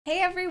Hey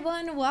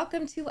everyone,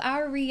 welcome to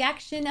our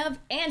reaction of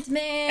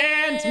Ant-Man!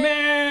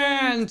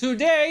 Ant-Man!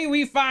 Today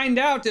we find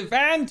out if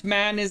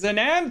Ant-Man is an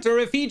ant or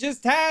if he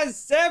just has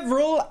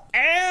several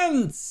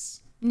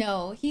ants!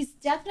 No, he's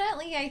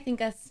definitely, I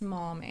think, a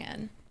small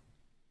man.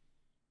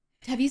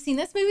 Have you seen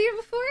this movie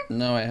before?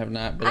 No, I have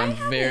not, but I'm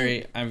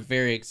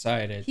very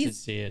excited to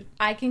see it.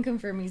 I can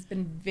confirm he's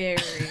been very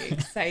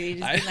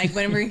excited. He's been like,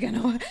 when are we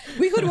gonna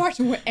we could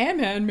watch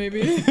Ant-Man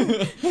maybe.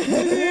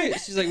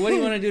 She's like, what do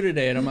you want to do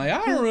today? And I'm like,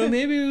 I don't know,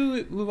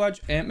 maybe we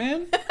watch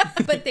Ant-Man?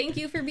 But thank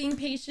you for being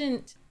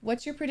patient.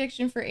 What's your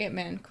prediction for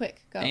Ant-Man?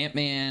 Quick, go.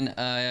 Ant-Man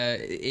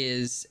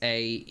is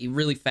a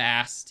really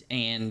fast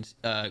and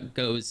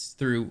goes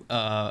through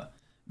a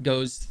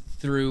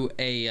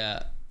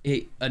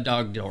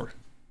dog door.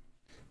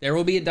 There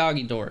will be a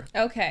doggy door.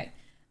 Okay.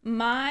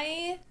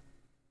 My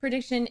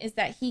prediction is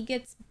that he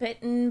gets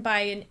bitten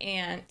by an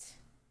ant.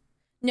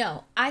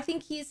 No, I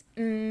think he's...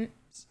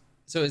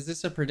 So is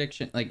this a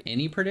prediction, like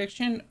any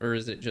prediction, or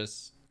is it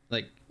just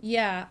like...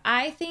 Yeah,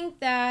 I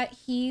think that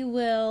he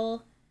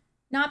will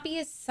not be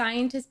a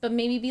scientist, but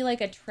maybe be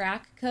like a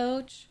track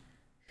coach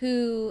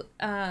who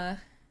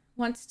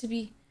wants to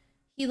be...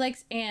 He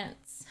likes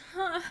ants.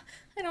 Huh,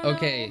 I don't know.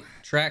 Okay,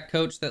 track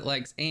coach that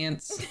likes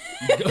ants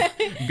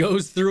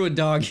goes through a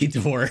doggy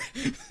door.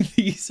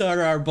 These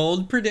are our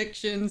bold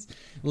predictions.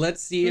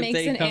 Let's see if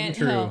they come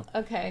true. Hill.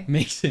 Okay.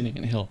 Makes an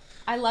anthill.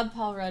 I love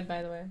Paul Rudd,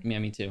 by the way. Yeah,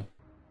 me too.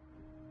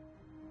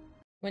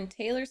 When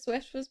Taylor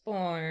Swift was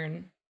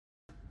born.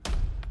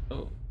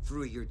 Oh.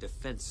 Through your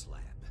defense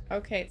lab.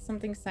 Okay, it's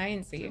something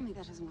sciencey. Tell me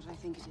that isn't what I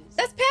think it is.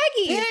 That's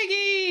Peggy!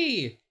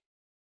 Peggy!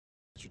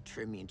 You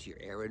turned me into your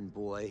errand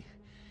boy,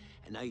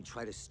 and now you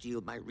try to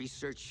steal my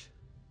research?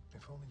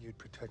 If only you'd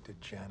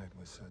protected Janet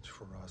with such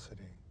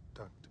ferocity,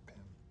 Dr.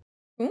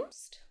 Pym.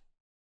 Oomst?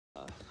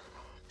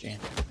 Janet.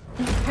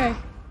 Okay.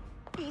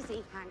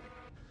 Easy, Hank.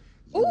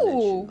 You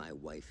Ooh. mention my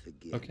wife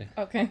again. Okay.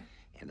 Okay.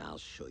 And I'll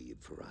show you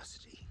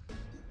ferocity.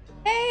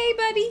 Hey,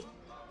 buddy!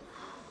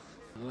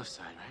 On the left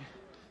side, right?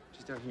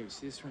 Just down here. You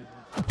see this right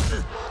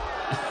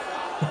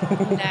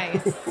now?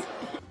 Nice.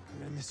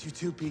 I miss you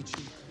too,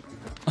 Peachy.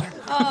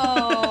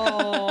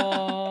 Oh.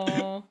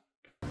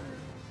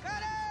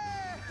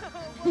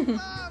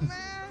 What's up,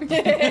 man?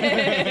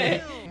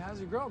 Hey, how's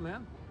your girl,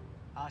 man?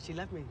 She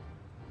left me.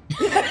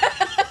 Yeah,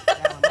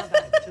 my mom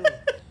died too.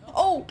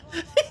 Oh.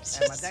 And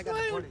my dad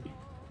got deported.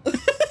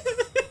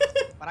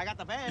 But I got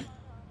the band.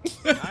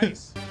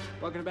 Nice.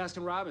 Welcome to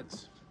Baskin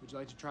Robbins. Would you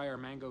like to try our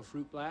mango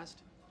fruit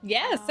blast?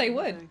 Yes, I No,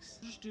 would. thanks.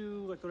 Just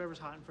do like whatever's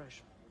hot and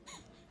fresh.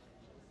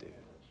 Dude.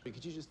 Wait,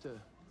 could you just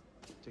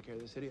take care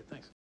of this idiot?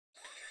 Thanks.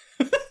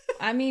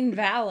 I mean,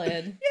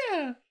 valid.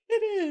 Yeah,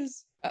 it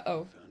is.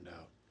 Uh-oh. Found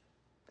out.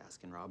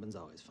 Baskin Robbins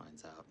always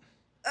finds out.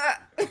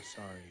 I'm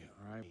sorry,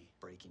 all right?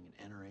 Breaking and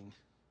entering,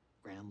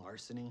 grand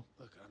larceny.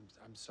 Look,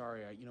 I'm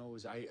sorry.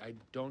 I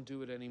don't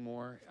do it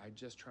anymore. I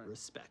just try to...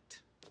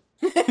 Respect.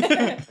 Couldn't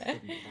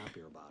be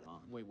happier about it.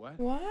 Wait, what?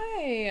 Why?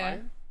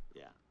 Fire?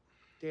 Yeah.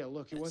 Dale,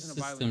 look, it wasn't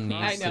a System violent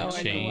crime. needs I know to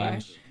why.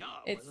 change. No,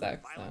 It wasn't a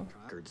sucks, violent though.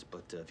 crime.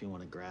 But if you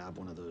want to grab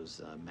one of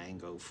those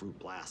mango fruit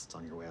blasts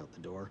on your way out the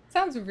door,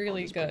 Sounds I'll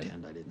really just good.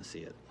 pretend I didn't see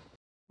it.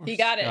 You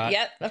got it. Scott,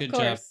 Yep, of good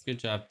course. job. Good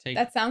job.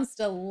 That sounds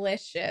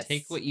delicious.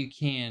 Take what you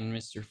can,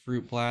 Mr.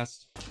 Fruit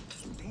Blast.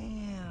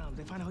 Damn,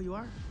 they find out who you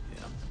are?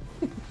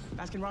 Yeah.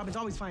 Baskin Robbins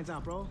always finds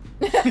out, bro.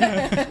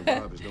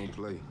 Robbins don't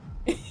play.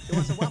 You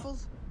want some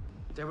waffles?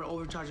 They were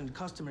overcharging the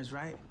customers,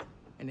 right?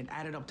 And it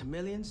added up to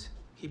millions.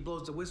 He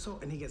blows the whistle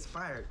and he gets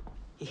fired.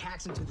 He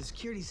hacks into the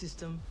security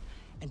system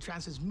and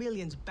transfers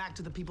millions back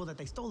to the people that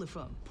they stole it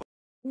from.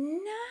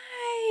 Nice.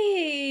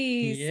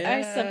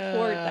 I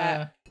support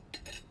that.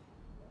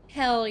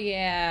 Hell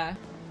yeah.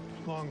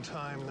 Long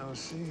time no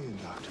see,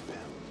 Dr. Pym.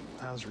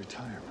 How's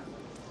retirement?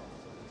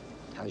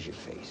 How's your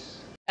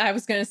face? I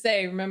was gonna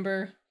say,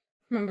 remember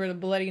the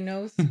bloody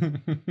nose?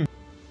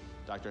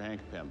 Dr. Hank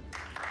Pym.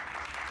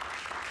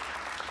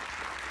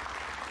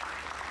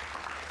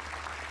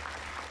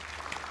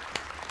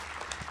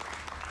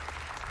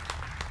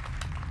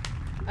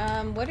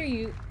 What are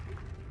you?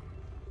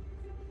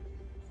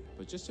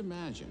 But just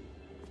imagine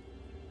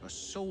a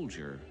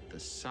soldier the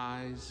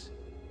size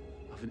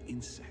of an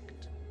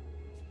insect.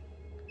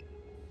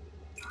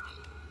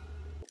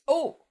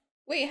 Oh,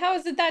 wait, how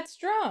is it that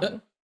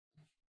strong?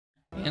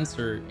 Ants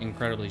are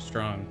incredibly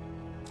strong.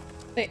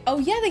 Oh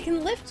yeah, they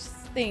can lift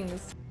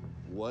things.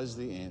 Was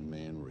the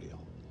Ant-Man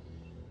real?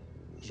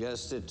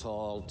 Just a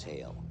tall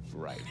tale.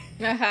 Right.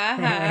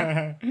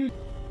 Haha.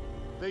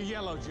 The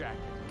Yellow Jacket.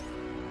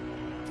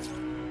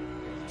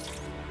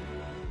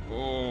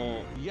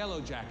 Oh.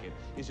 Yellow Jacket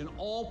is an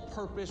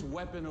all-purpose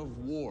weapon of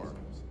war,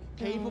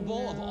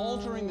 capable of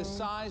altering the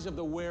size of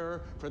the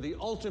wearer for the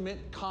ultimate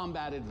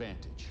combat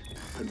advantage.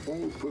 An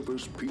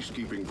all-purpose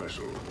peacekeeping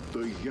vessel,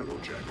 the Yellow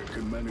Jacket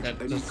can manage That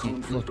any doesn't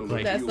conflict look on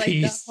like the That's field. like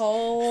Peace. the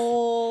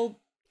whole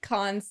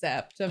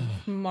concept of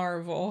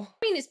Marvel.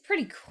 I mean, it's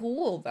pretty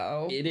cool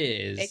though. It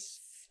is. It's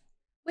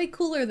way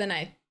cooler than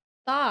I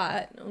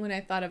thought when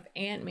I thought of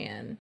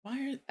Ant-Man.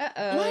 Why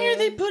are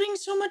they putting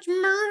so much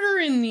murder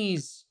in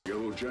these?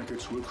 Yellow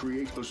Jackets will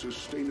create a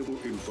sustainable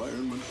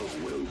environment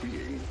of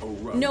well-being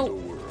around No. the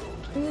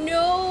world. The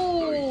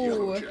No.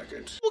 Yellow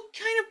Jackets. What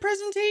kind of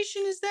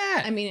presentation is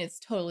that? I mean, it's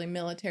totally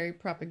military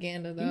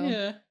propaganda, though.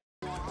 yeah.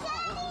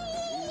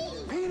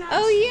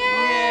 Oh,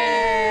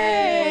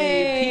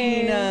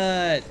 yay!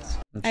 Peanut.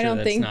 I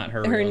don't think not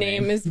her her real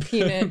name is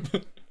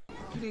Peanut.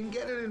 He didn't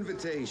get an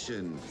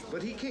invitation,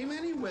 but he came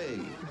anyway.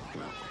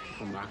 Well,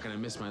 I'm not gonna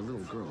miss my little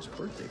girl's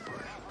birthday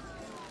party.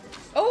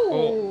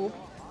 Oh.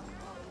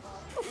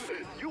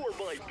 You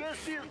are my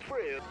bestest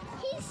friend.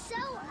 He's so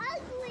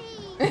ugly.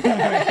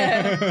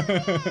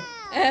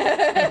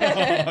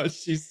 Oh,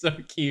 she's so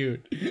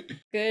cute.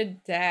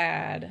 Good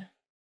dad.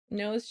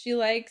 Knows she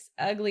likes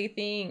ugly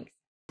things.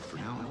 For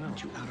now, I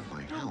want you out of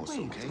my house, Wait,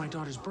 okay? it's my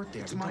daughter's birthday.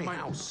 It's my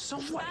house. So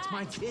what? It's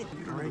my kid.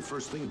 You don't know the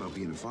first thing about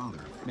being a father.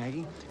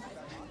 Maggie,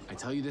 I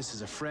tell you this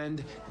as a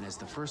friend and as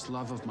the first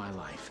love of my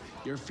life.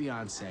 Your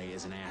fiance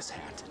is an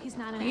asshat. He's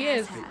not an He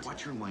is. Hey,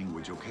 watch your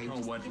language, okay?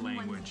 Oh, what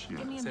language?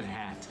 Give me a Said minute.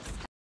 hat.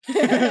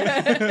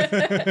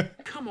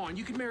 Come on,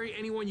 you can marry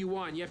anyone you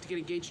want. You have to get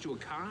engaged to a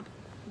cop?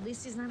 At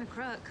least he's not a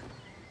crook.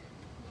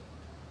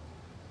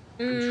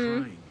 I'm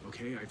trying,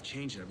 okay? I've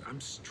changed it.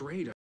 I'm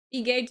straight.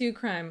 He gay do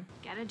crime.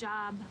 Get a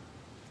job,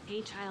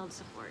 pay child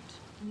support,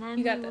 and then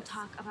You got we will this.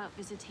 talk about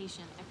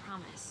visitation, I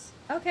promise.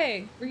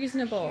 Okay,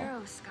 reasonable.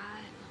 Hero,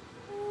 Scott.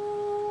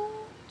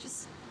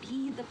 Just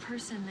be the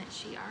person that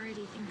she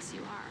already thinks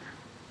you are.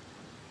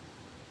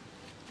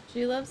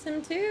 She loves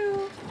him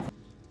too.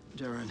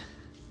 Darren,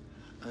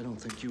 I don't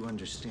think you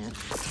understand.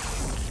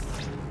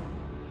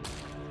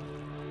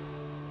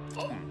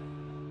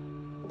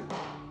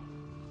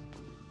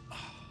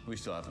 We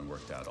still haven't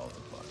worked out all the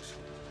bugs.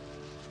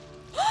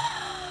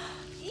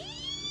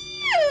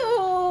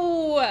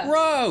 Ew!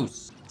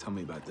 Gross. Tell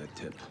me about that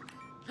tip.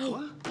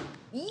 What?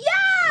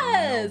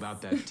 Yes!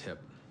 About that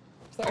tip.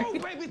 Sorry. Oh,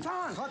 baby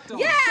time.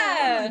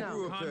 Yeah!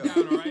 Calm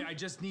down, all right? I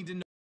just need to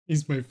know.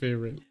 He's my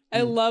favorite.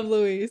 I love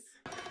Luis.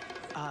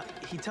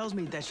 He tells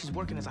me that she's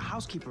working as a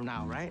housekeeper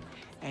now, right?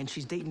 And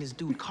she's dating this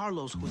dude,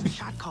 Carlos, who's a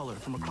shot caller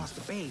from across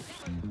the bay.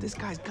 This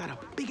guy's got a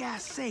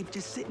big-ass safe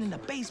just sitting in the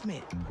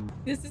basement.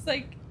 This is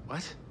like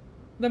What?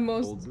 the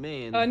most Old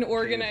man.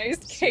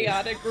 unorganized,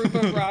 chaotic group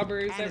of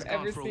robbers And I've it's gone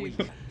ever for a seen. week.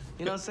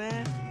 You know what I'm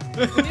saying?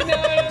 You know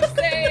what I'm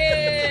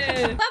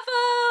saying?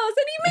 Fluffles!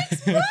 And he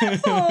makes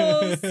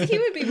Fluffles! He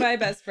would be my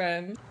best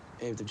friend.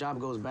 Hey, if the job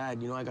goes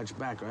bad, you know I got your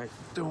back, right?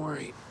 Don't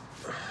worry.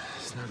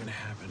 It's not gonna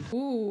happen.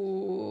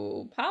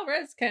 Ooh, Paul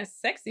Rudd's kind of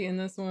sexy in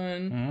this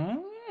one. Hmm?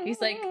 He's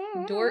like,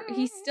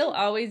 he's still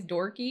always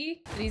dorky,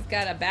 but he's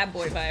got a bad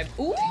boy vibe.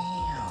 Ooh!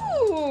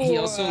 He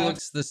also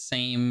looks the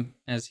same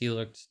as he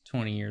looked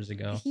 20 years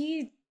ago.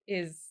 He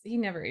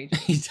never ages.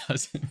 He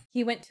doesn't.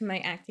 He went to my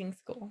acting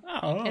school.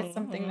 Oh. It's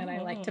something that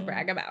I like to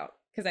brag about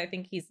because I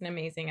think he's an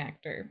amazing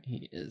actor.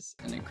 He is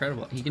an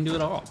incredible. He can do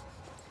it all.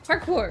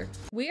 Parkour.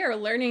 We are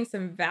learning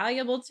some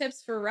valuable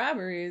tips for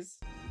robberies.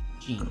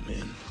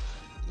 Genius.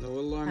 No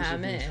alarms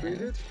have been Amen.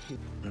 treated.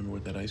 Remember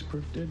what that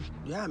iceberg did?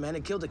 Yeah, man,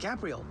 it killed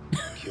DiCaprio.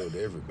 Killed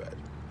everybody.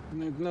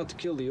 Not to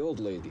kill the old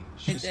lady.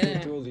 She It still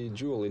didn't. threw the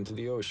jewel into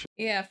the ocean.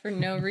 Yeah, for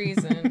no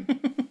reason.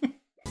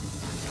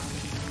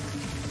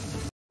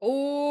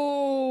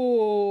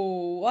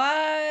 Oh,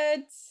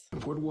 what?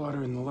 Poured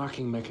water in the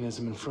locking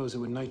mechanism and froze it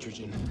with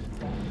nitrogen.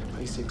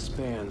 Ice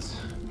expands,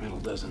 metal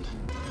doesn't.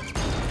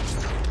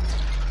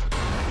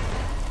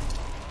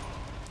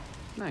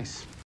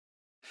 Nice.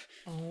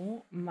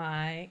 Oh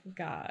my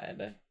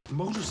god.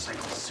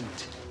 Motorcycle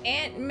suit.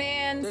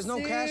 Ant-Man There's no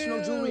cash,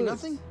 no jewelry, suit.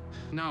 nothing?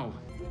 No.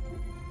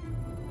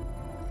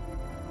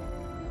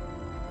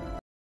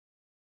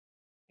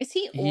 Is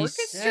he He orchestrating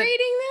said-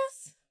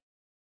 this?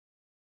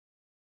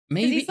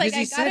 Maybe He's like, I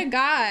he got said, a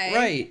guy.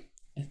 Right.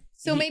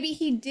 So maybe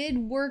he did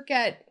work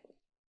at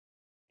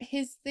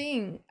his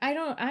thing. I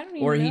don't even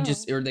know. Or he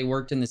just, or they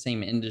worked in the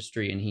same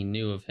industry and he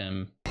knew of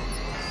him.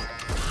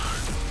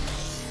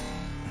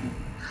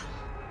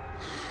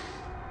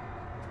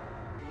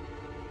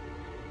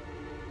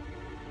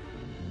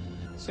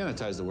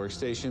 Sanitize the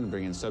workstation,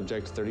 bring in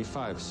subject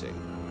 35C.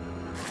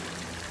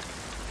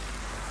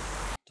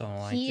 Don't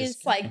like He this is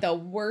guy. like the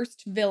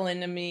worst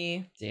villain to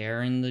me.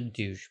 Darren the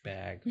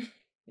douchebag.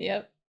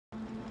 Yep.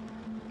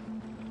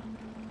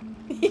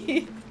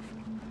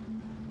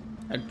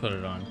 I'd put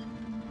it on.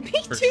 Me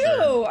For too.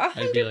 sure. I'd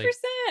 100%. be like,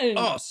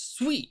 oh,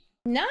 sweet.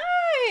 Nice.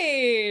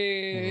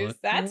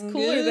 That's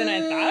cooler than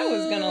I thought it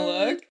was gonna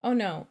look. Oh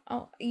no.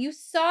 Oh, you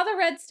saw the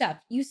red stuff.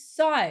 You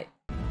saw it.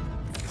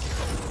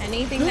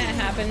 Anything that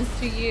happens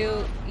to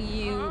you,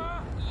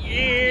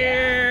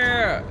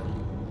 Yeah.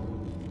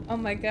 Oh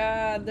my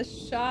god, the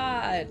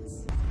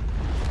shots.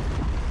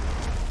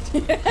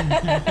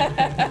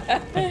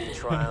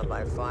 Trial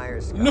by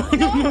fire, Scott. No.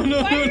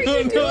 Why are you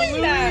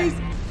doing that? Luis.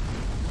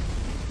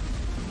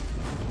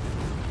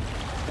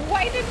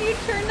 Why did you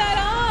turn that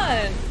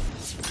on?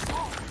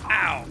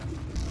 Ow.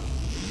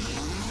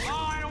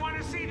 Oh, I don't want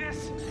to see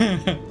this.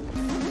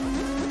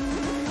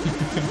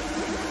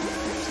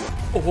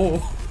 Oh.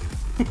 Oh.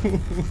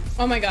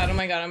 Oh my god, oh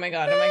my god, oh my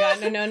god, oh my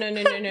god. No, no, no,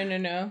 no, no, no, no,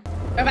 no.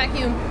 A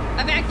vacuum.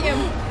 A vacuum.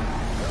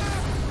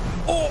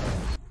 Oh.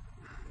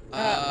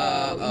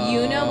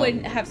 Yuna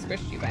would have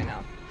squished you by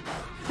now.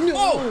 No.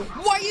 Oh,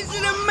 why is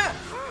it a map?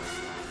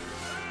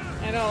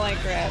 I don't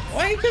like rats.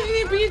 Why couldn't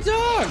it be a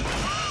dog?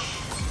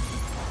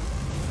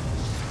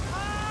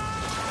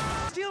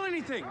 Steal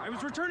anything? I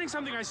was returning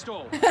something I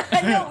stole.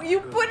 No, you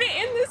put it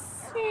in the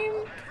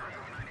same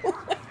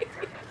place.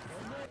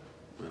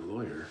 My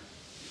lawyer.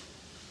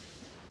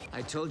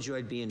 I told you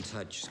I'd be in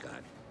touch,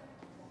 Scott.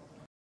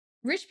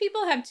 Rich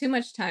people have too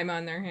much time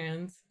on their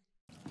hands.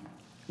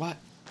 What?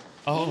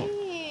 Oh.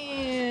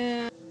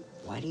 Yeah.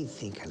 Why do you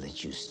think I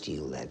let you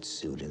steal that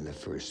suit in the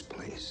first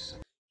place?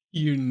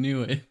 You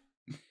knew it.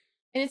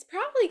 And it's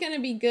probably going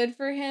to be good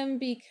for him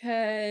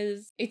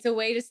because it's a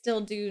way to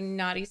still do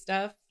naughty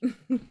stuff,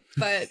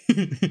 but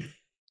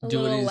a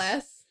little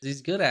less.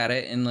 He's good at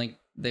it, and like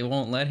they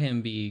won't let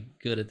him be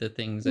good at the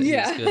things that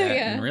he's good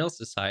at in real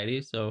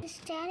society. So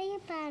Is Daddy a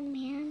bad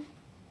man?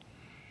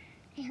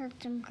 I heard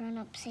some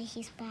grown-ups say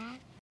he's bad.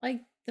 Like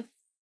the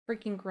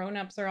freaking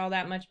grown-ups are all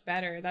that much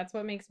better. That's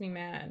what makes me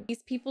mad.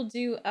 These people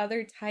do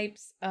other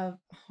types of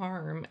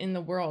harm in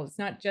the world. It's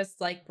not just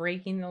like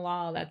breaking the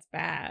law that's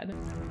bad.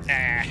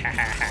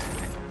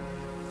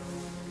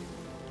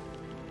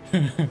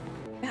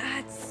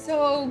 That's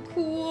so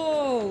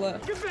cool.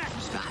 Get back,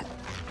 Scott.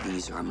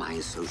 These are my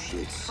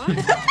associates.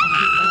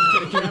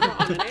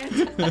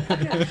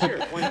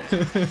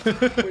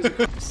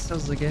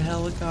 Sounds like a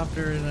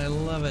helicopter, and I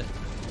love it.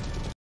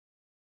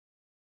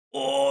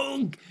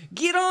 Oh,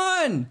 get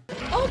on!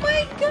 Oh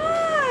my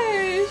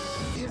gosh!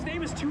 His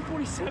name is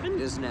 247? He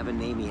doesn't have a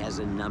name, he has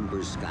a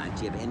number, Scott.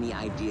 Do you have any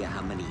idea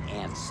how many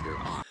ants there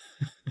are?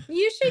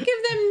 You should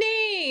give them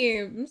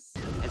names.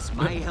 It's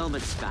my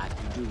helmet, Scott.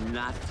 Do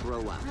not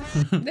throw up.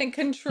 Then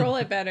control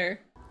it better.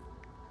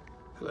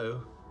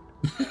 Hello.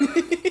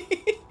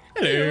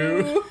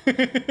 Hello.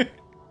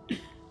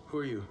 Who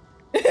are you?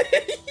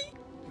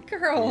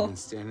 Girl. You've been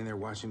standing there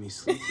watching me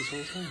sleep this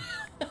whole time?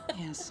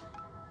 Yes.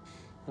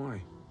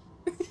 Why?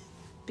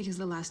 Because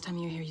the last time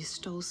you were here, you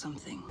stole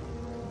something.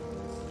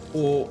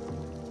 Oh.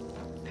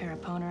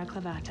 Parapona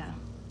clavata.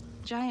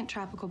 Giant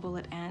tropical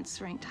bullet ants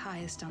ranked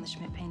highest on the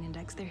Schmidt Pain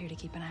Index. They're here to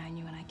keep an eye on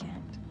you, and I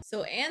can't.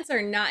 So ants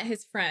are not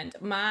his friend.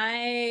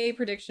 My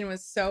prediction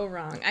was so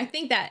wrong. I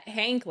think that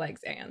Hank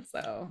likes ants,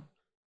 though.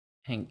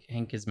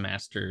 Hank has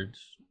mastered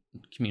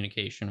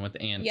communication with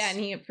ants. Yeah, and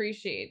he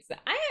appreciates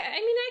that. I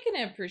mean, I can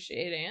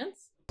appreciate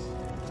ants.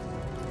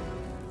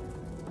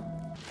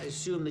 I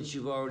assume that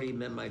you've already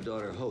met my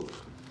daughter, Hope.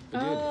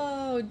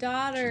 Oh,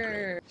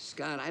 daughter.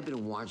 Scott, I've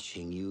been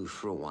watching you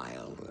for a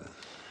while.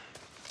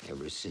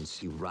 Ever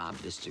since you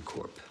robbed Mr.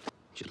 Corp.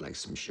 Would you like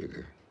some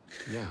sugar?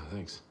 Yeah,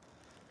 thanks.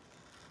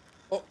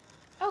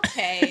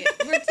 Okay,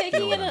 we're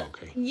taking it.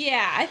 Okay.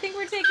 Yeah, I think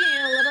we're taking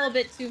it a little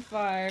bit too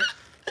far.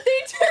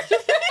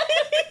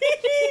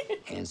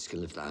 Ants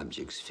can lift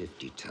objects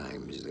 50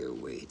 times their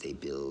weight. They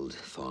build,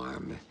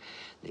 farm,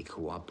 they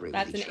cooperate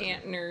That's with each an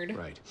ant nerd.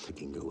 Right. They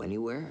can go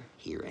anywhere,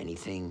 hear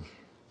anything,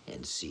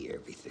 and see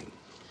everything.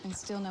 And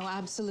still know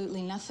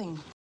absolutely nothing.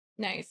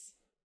 Nice.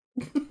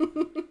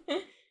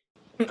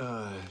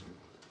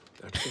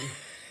 Actually?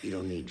 You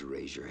don't need to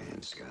raise your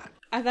hand, Scott.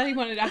 I thought he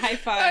wanted a high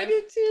five. I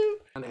did too.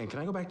 And can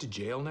I go back to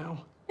jail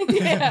now?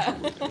 Yeah.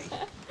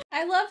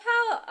 I love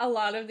how a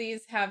lot of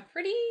these have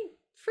pretty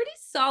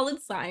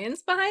solid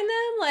science behind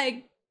them.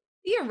 Like,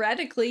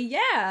 theoretically,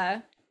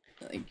 yeah.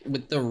 Like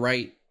with the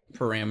right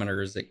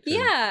parameters, it could.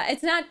 Yeah,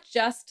 it's not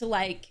just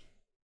like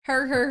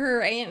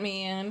her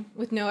Ant-Man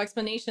with no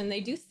explanation.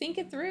 They do think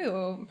it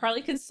through.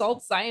 Probably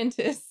consult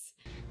scientists.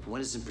 If one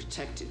isn't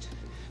protected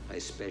by a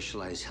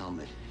specialized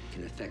helmet, it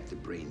can affect the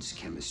brain's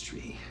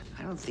chemistry.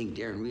 I don't think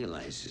Darren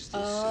realizes this.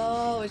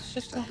 Oh, it's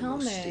just a not the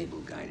most helmet.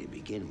 stable guy to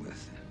begin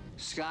with.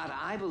 Scott,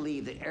 I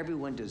believe that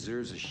everyone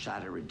deserves a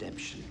shot at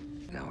redemption.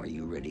 Now, are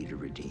you ready to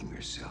redeem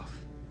yourself?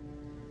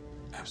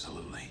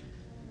 Absolutely.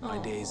 My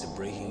days of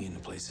breaking into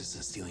places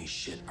and stealing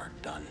shit are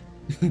done.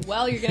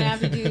 Well, you're gonna have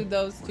to do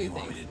those two What do you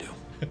want things. me to do?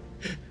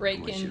 Break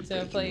I want you to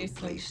into a break into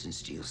place and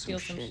steal steal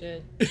some some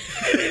shit.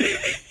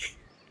 shit.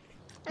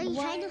 Are you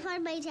trying to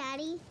find my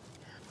daddy?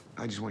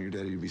 I just want your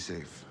daddy to be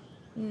safe.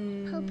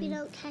 Hope you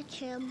don't catch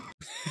him.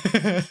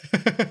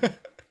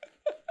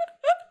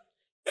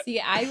 See,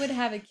 I would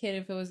have a kid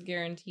if it was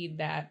guaranteed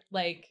that,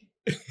 like,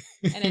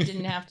 and I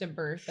didn't have to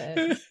birth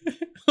it.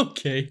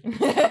 Okay.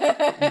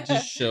 It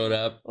just showed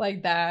up.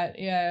 Like that,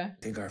 yeah.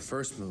 I think our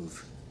first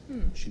move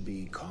should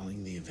be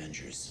calling the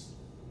Avengers.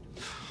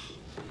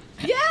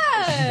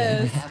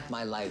 Yes! Half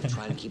my life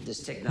trying to keep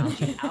this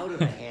technology out of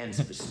the hands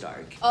of a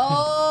Stark.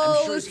 Oh,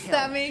 I'm sure as hell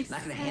that makes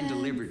not gonna hand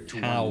deliver it to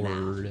one now.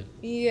 Howard.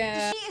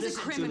 Yeah. She is a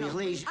Listen to me, criminal.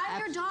 please. I'm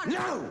your daughter.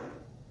 No!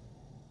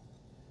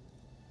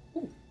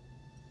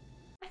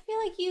 I feel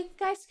like you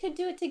guys could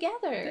do it together.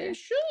 They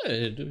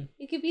should.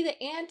 You could be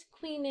the ant,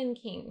 queen, and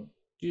king.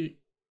 Is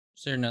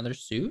there another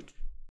suit?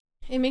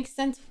 It makes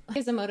sense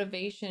as a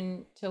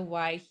motivation to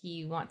why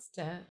he wants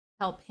to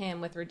help him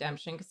with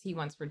redemption, because he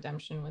wants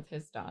redemption with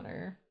his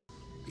daughter.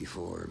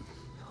 Before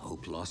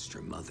Hope lost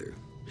her mother,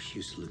 she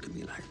used to look at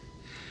me like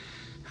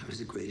I was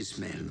the greatest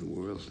man in the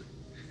world.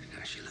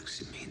 Now she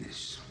looks at me and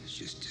it's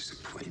just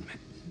disappointment.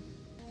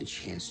 The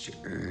chance to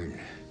earn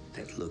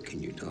that look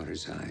in your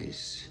daughter's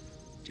eyes,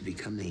 to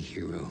become the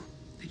hero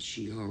that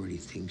she already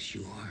thinks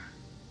you are.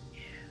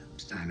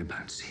 It's not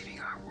about saving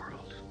our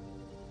world.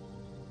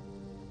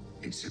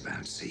 It's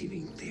about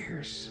saving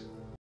theirs.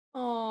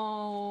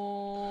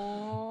 Oh,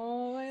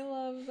 I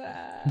love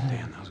that.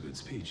 Damn, that was a good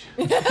speech.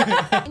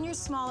 And your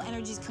small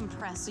energies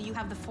compress, so you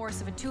have the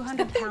force of a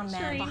 200-pound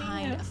man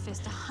behind a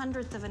fist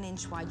 1/100 of an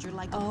inch wide. You're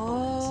like a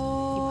bullet.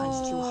 You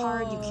punch too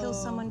hard, you kill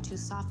someone. Too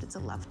soft, it's a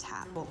love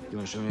tap. You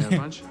want to show me how to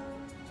punch?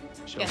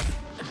 Show me.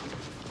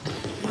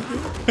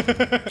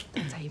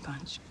 That's how you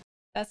punch.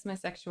 That's my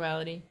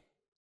sexuality.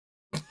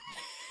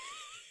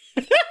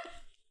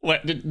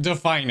 What?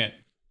 Define it.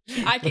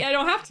 I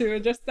don't have to.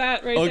 Just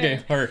that right there.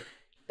 Okay, her.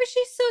 But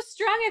she's so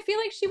strong. I feel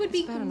like she would be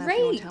It's bad enough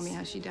you won't great. tell me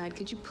how she died.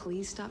 Could you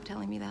please stop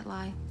telling me that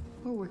lie?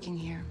 We're working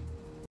here.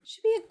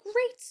 She'd be a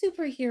great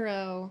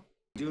superhero.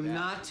 Do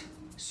not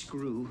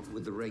screw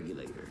with the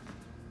regulator.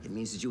 It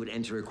means that you would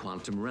enter a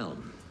quantum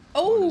realm.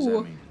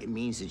 Oh. It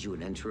means that you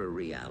would enter a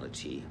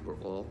reality where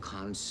all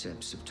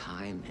concepts of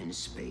time and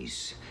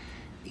space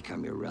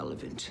become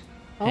irrelevant.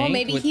 Oh, Hank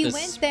maybe with he the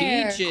went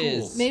there.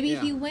 speeches. Cool. Maybe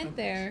Yeah. he went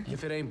there.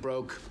 If it ain't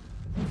broke,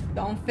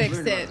 Don't fix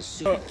Learn about it. the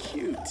super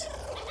cute.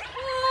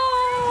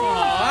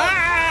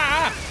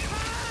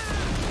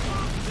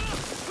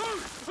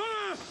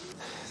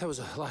 that was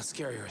a lot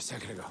scarier a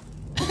second ago.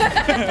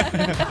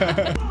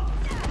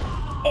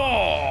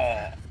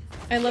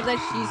 I love that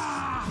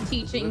she's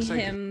teaching Looks like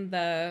him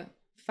the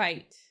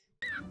fight.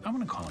 I'm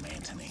gonna call him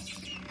Anthony.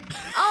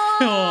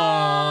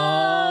 Oh.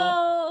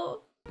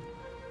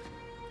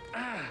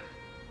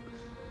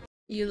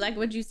 You like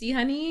what you see,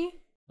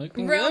 honey?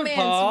 Looking Romance, good,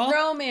 Paul.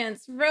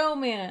 romance,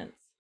 romance.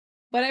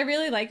 What I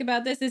really like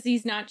about this is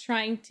he's not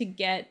trying to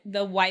get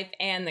the wife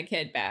and the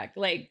kid back.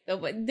 Like,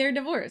 they're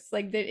divorced.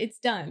 Like, it's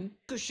done.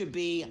 Focus should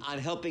be on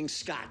helping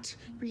Scott.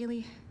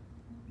 Really?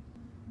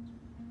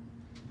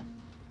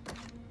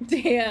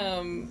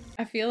 Damn.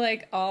 I feel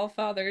like all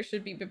fathers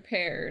should be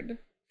prepared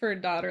for a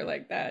daughter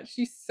like that.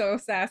 She's so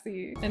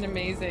sassy and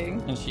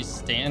amazing. And she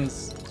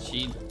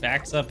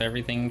backs up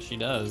everything she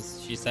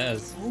does. She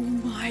says. Oh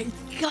my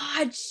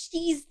God,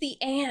 she's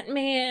the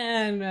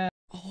Ant-Man.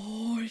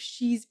 Oh,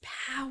 she's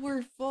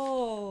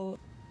powerful.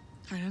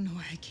 I don't know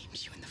why I came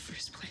to you in the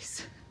first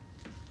place.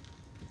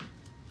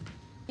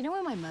 You know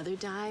when my mother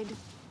died?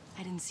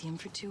 I didn't see him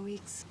for 2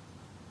 weeks.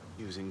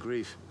 He was in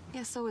grief.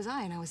 Yeah, so was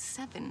I, and I was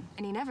 7.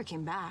 And he never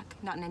came back,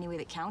 not in any way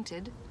that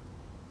counted.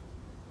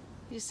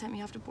 He just sent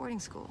me off to boarding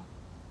school.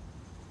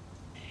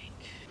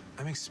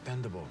 I'm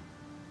expendable.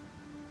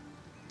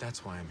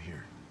 That's why I'm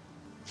here.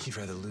 You'd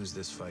rather lose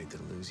this fight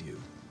than lose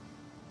you.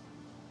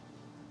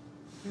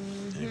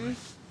 Anyway.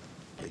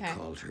 They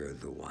called her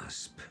the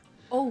Wasp.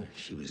 Oh.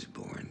 She was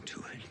born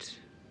to it.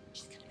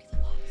 She's gonna be the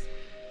Wasp.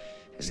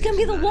 She's gonna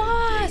be the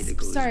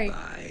Wasp. Sorry.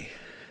 That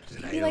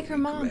She'll I be don't like her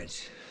mom.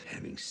 regret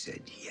having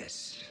said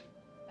yes.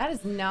 That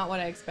is not what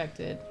I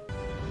expected.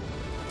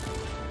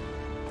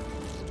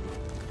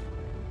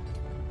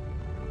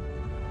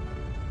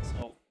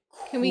 So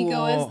Can we go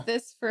cool. as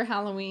this for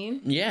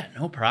Halloween? Yeah,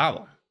 no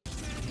problem.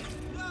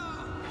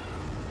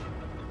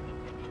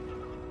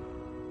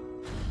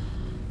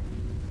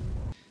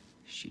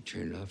 She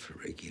turned off her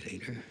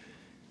regulator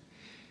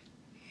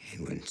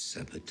and went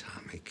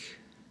subatomic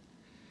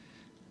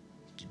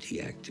to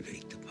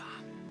deactivate the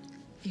bomb.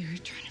 You were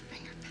trying to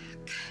bring her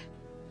back.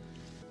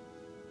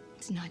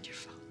 It's not your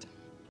fault.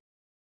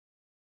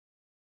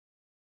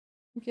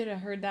 You could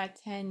have heard that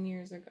 10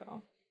 years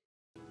ago.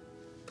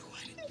 But why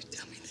didn't you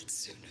tell me that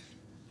sooner?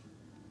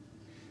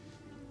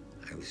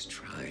 I was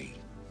trying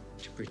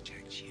to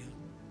protect you.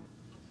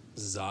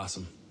 This is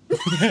awesome.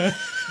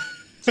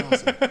 It's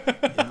awesome. You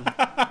know?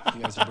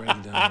 You guys are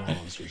breaking down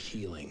walls. You're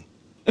healing.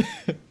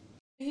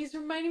 He's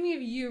reminding me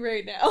of you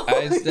right now.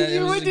 I was you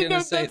gonna wouldn't know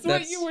say, that's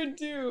what you would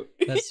do.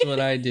 That's what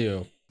I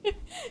do.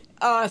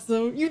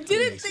 Awesome. You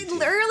did it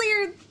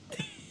earlier.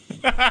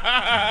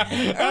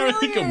 I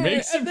think I'll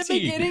make some at the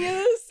tea. beginning of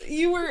this,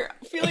 you were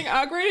feeling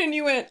awkward and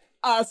you went,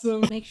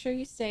 awesome. Make sure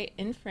you stay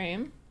in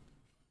frame.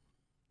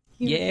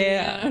 You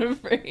Yeah. out of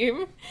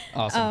frame.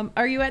 Awesome.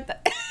 Are you at the...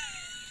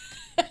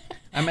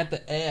 I'm at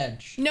the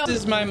edge. No. This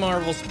is my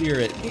Marvel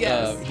Spirit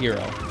Yes. hero.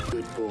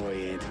 Good boy,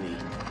 Anthony.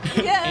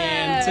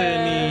 Yes!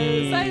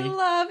 Anthony. I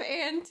love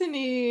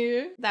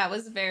Anthony. That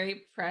was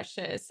very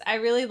precious. I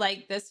really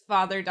like this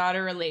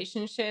father-daughter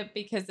relationship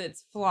because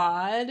it's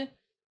flawed,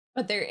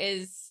 but there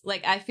is,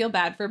 like, I feel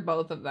bad for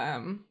both of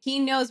them. He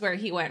knows where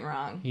he went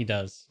wrong. He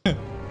does.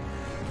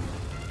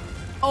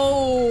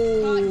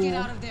 Oh! Get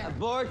out of there.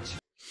 Abort!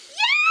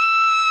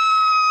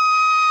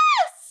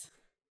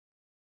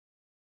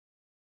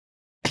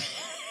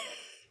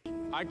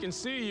 I can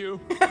see you.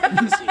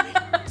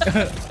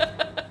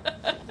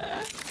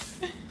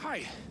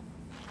 Hi,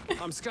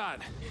 I'm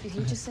Scott. Did he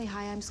just say,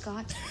 hi, I'm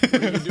Scott? What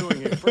are you doing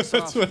here? First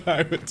That's off, what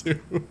I would do.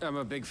 I'm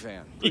a big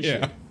fan. Appreciate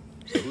Yeah. it.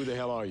 So who the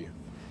hell are you?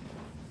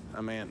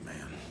 I'm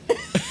Ant-Man.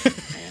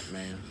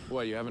 Ant-Man?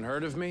 What, you haven't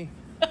heard of me?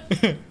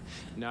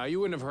 No, you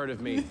wouldn't have heard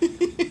of me.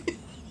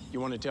 You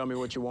want to tell me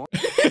what you want?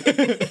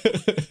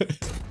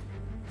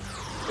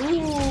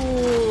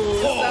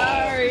 Ooh,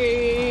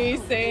 sorry,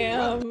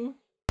 Sam.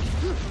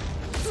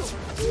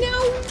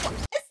 No!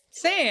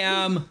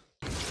 Sam!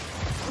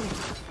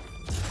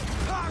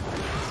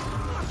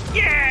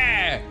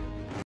 Yeah!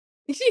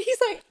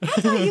 He's like,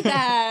 I'll tell you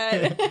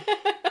that.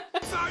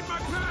 Inside my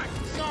pack!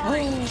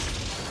 Sorry!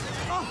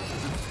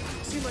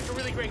 Seemed like a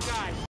really great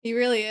guy. He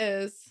really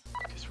is.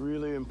 It's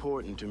really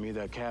important to me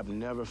that Cap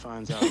never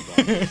finds out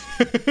about this.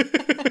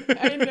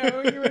 I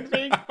know, you would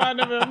make fun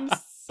of him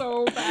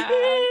so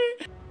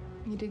bad.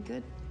 You did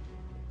good.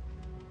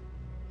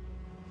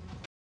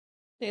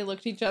 They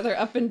looked each other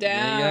up and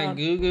down. They got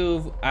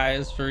goo-goo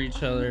eyes for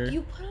each other.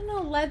 You put on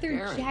a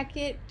leather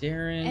jacket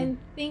Darren. and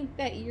think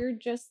that you're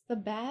just the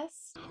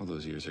best? All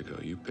those years ago,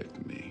 you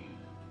picked me.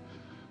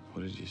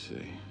 What did you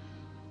say?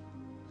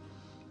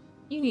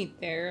 You need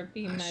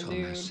therapy, I my saw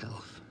dude.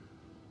 myself.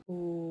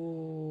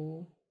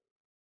 Ooh.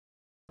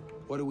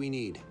 What do we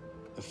need?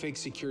 A fake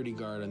security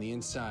guard on the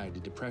inside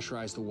to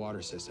depressurize the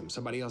water system.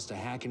 Somebody else to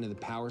hack into the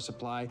power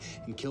supply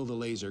and kill the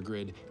laser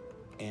grid.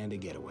 And a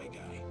getaway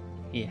guy.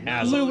 He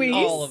has Luis.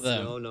 all of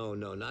them. No,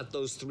 not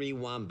those three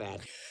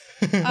wombat.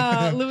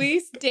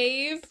 Luis,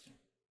 Dave,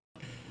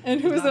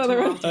 and who was the other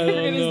one? I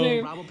forget his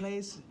name. Rob a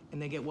place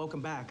and they get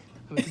welcome back.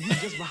 I mean, he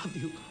just robbed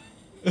you.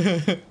 You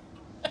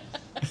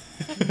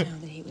know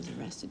that he was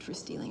arrested for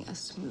stealing a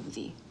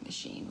smoothie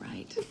machine,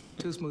 right?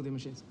 2 smoothie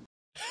machines.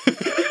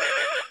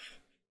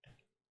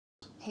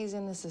 He's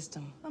in the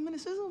system. I'm in the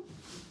system.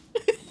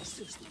 The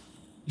system?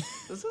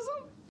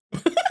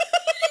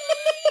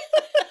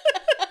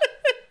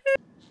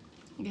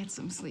 Get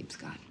some sleep,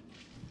 Scott.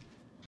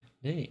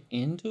 They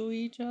into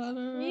each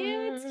other?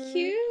 Yeah, it's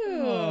cute.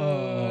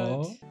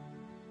 Aww.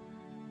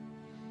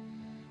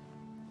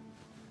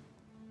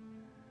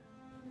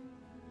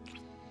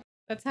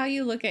 That's how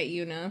you look at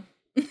Yuna.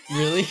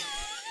 Really?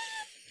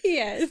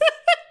 Yes.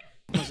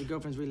 Plus, your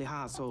girlfriend's really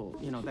hot, so,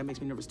 you know, that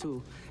makes me nervous,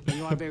 too. And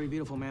you are very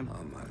beautiful, ma'am.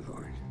 Oh, my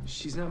Lord.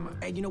 She's not my...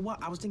 Hey, you know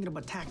what? I was thinking of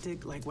a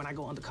tactic, like, when I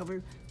go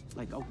undercover,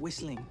 like, a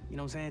whistling, you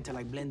know what I'm saying? To,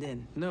 like, blend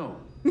in. No,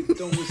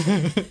 don't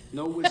whistle.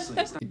 No whistling.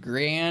 It's not... The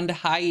grand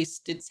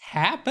heist, it's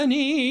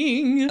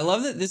happening. I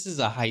love that this is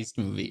a heist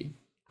movie.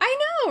 I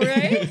know,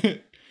 right?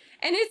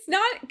 And it's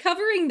not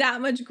covering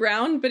that much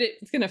ground, but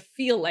it's gonna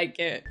feel like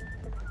it.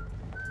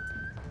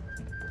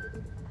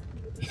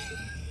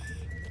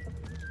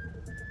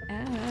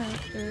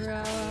 After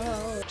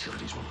all.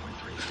 Utilities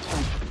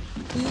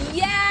 1.3.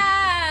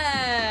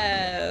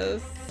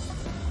 Yes!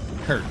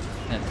 Kurt.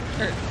 That's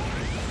Kurt.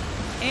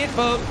 Ant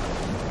boat.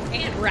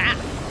 Ant rat.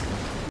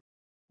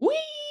 Whee!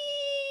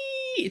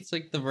 It's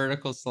like the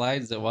vertical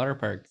slides at water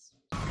parks.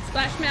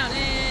 Splash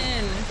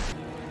Mountain.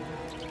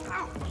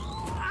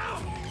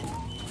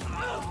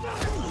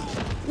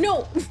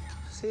 No.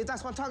 See,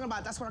 that's what I'm talking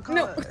about. That's what I call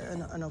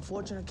an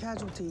unfortunate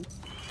casualty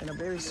in a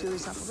very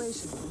serious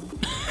operation.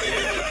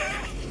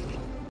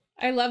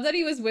 I love that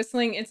he was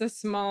whistling It's a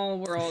Small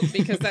World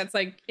because that's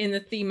like in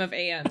the theme of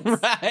ants.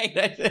 Right,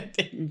 I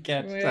didn't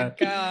catch Oh my that.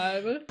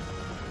 God. This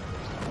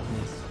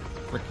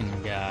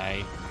freaking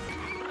guy.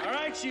 All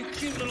right, you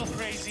cute little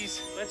crazies.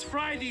 Let's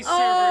fry these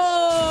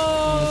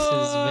Oh!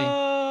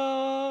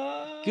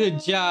 Good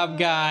job,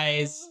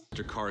 guys.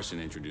 Mr. Carson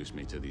introduced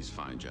me to these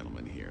fine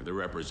gentlemen here, the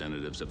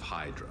representatives of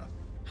Hydra.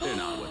 They're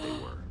not what they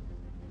were.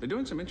 They're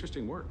doing some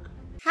interesting work.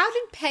 How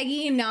did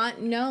Peggy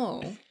not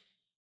know?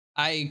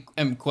 I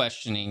am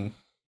questioning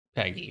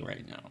Peggy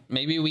right now.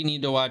 Maybe we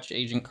need to watch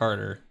Agent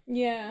Carter.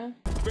 Yeah.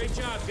 Great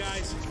job,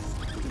 guys.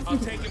 I'll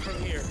take it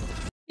from here.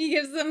 He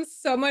gives them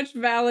so much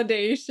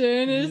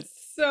validation. It's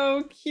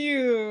so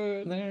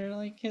cute. They're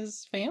like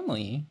his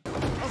family.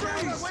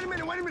 Okay, wait a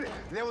minute.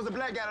 There was a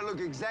black guy that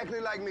looked exactly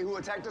like me who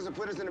attacked us and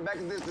put us in the back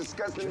of this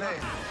disgusting van.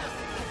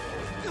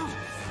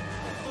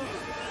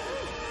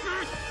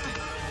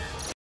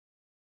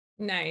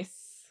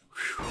 Nice.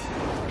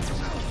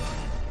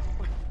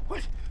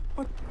 What?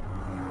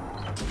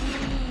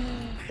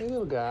 Hey,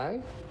 little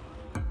guy.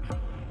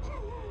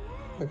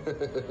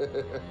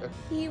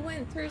 He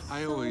went through so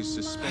I always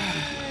much. suspected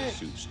you had a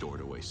suit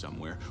stored away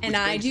somewhere. And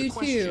which I begs the do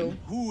question, too.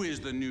 Who is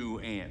the new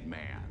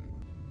Ant-Man?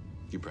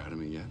 You proud of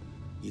me yet?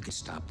 You can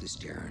stop this,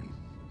 Darren.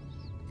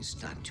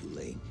 It's not too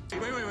late.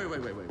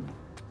 Wait.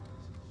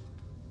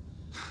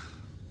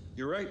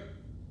 You're right.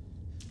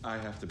 I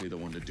have to be the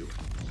one to do it.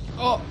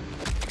 Oh!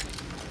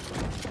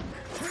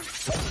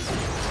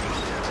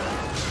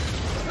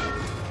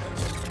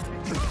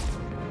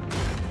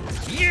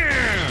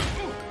 Yeah!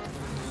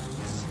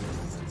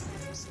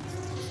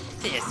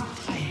 This,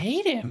 I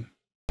hate him.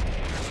 Oh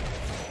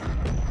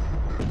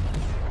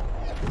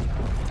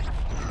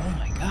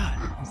my God,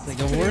 it's like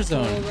a war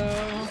zone.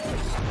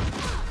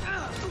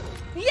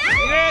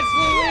 Yes,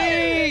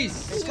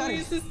 Luis!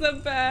 Luis is the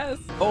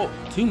best. Oh,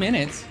 2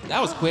 minutes.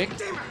 That was quick.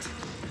 Damn it!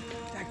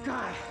 That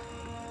guy.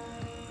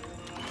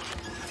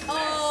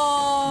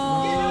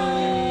 Oh. Luis.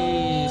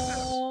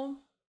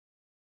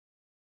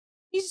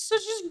 He's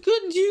such a just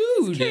good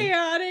dude.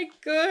 Chaotic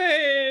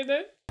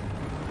good.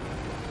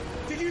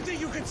 Did you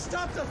think you could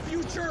stop the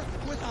future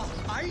with a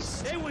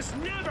heist? It was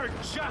never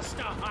just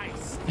a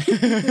heist.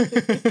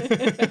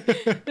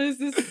 This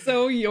is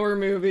so your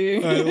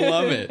movie. I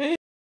love it.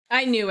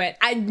 I knew it.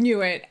 I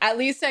knew it. At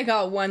least I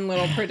got one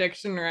little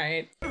prediction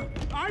right.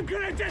 I'm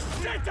gonna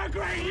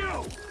disintegrate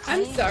you.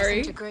 I'm sorry.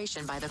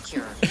 Disintegration by the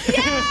cure.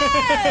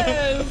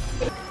 Yes.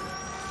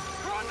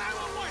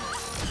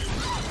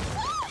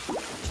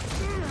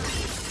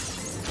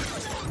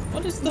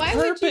 What is the Why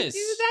purpose? would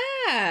you do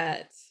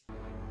that?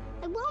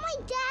 I want my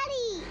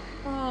daddy.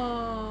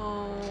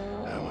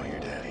 Oh. I want your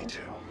daddy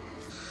too.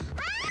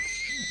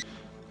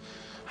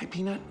 Hi,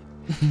 Peanut.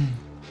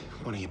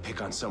 Why don't you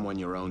pick on someone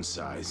your own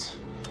size?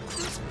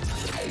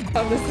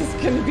 Oh, this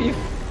is gonna be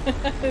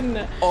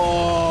fun.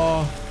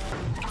 Oh.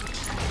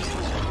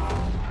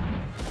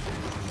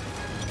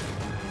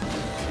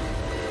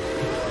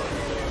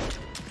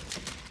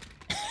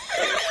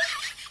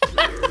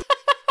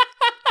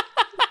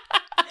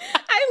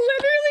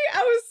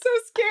 I was so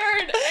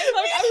scared. And,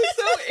 like, I was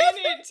so in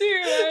it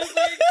too. I was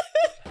like,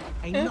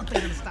 Ain't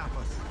nothing gonna stop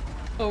us.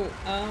 oh,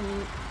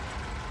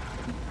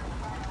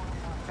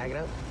 Bag it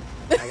up.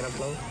 Bag it up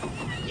slow.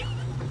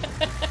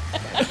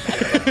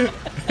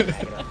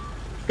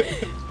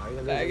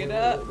 Bag it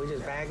up. We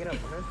just bag it up,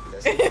 huh?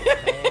 That's it.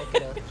 Bag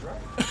it up. That's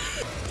right.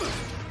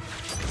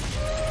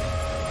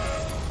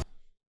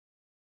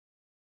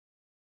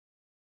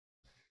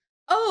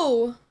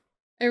 oh.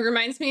 It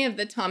reminds me of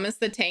the Thomas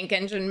the Tank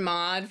Engine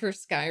mod for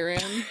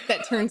Skyrim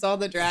that turns all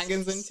the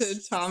dragons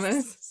into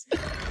Thomas.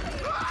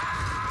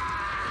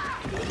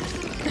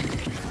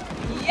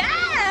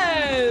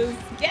 Yes!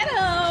 Get him!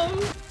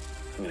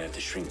 I'm gonna have to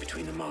shrink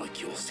between the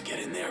molecules to get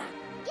in there.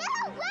 Get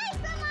away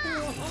from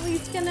us! Oh,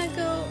 he's gonna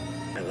go.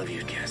 I love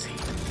you, Cassie.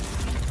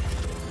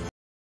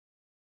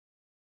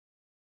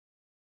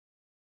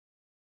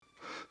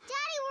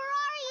 Daddy, where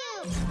are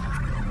you?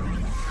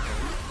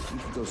 You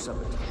can go sup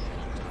it.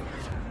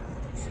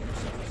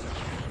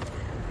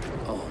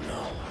 Oh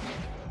no.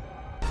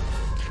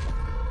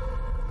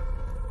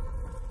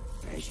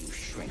 As you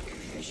shrink,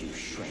 as you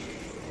shrink,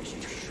 as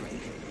you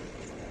shrink.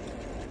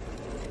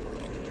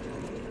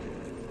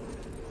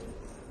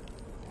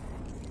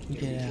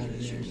 Get out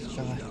of there,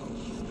 Josh.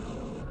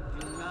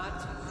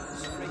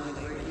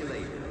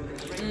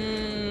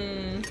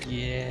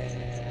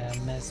 Yeah,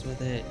 mess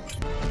with it.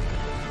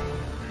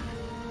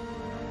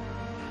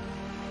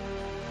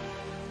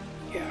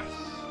 Yes.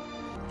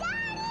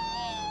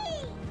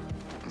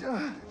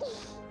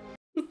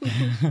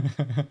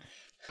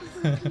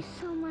 Thank you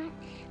so much.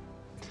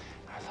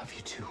 I love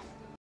you too.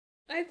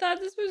 I thought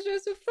this was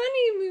just a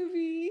funny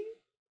movie.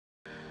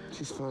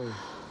 She's fine.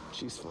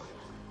 She's fine.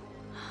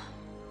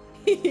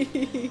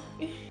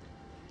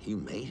 You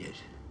made it.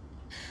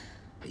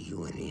 But you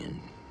went in.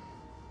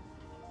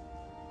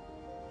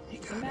 You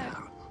got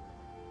out.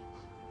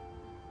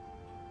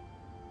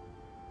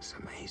 It's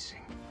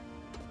amazing.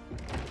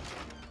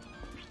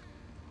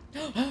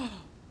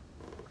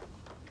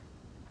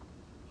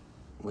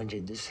 When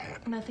did this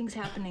happen? Nothing's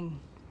happening.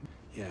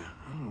 Yeah,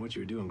 I don't know what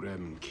you were doing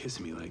grabbing and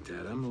kissing me like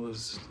that. I'm a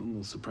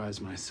little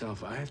surprised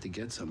myself. I have to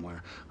get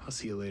somewhere. I'll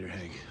see you later,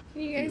 Hank.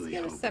 You guys Really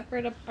get a hope.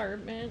 separate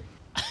apartment.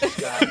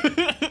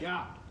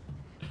 Yeah.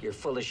 You're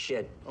full of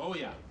shit. Oh,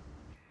 yeah.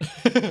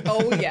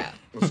 Oh, yeah.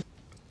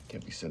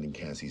 Can't be sending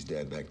Cassie's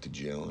dad back to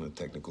jail on a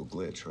technical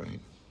glitch, right?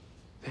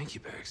 Thank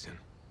you, Paxton.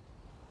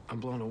 I'm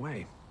blown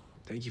away.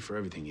 Thank you for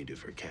everything you do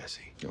for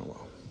Cassie. Oh,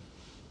 well.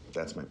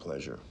 That's my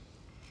pleasure.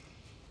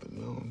 But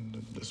no,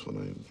 this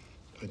one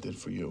I did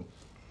for you.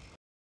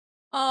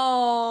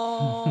 Oh.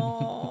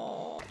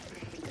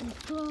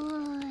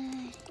 Boy.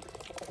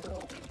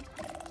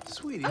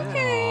 Sweetie,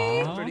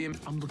 Okay.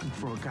 I'm looking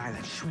for a guy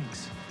that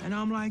shrinks. And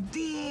I'm like,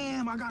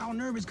 damn, I got all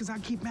nervous because I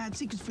keep mad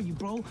secrets for you,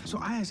 bro. So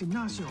I asked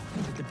Ignacio,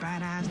 the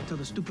badass, tell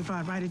the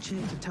stupefied writer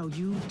chick to tell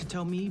you, to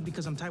tell me,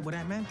 because I'm tight with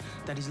that man,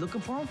 that he's looking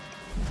for him.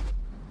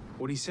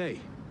 What'd he say?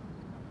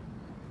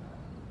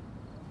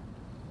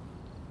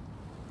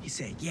 He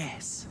said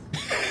yes.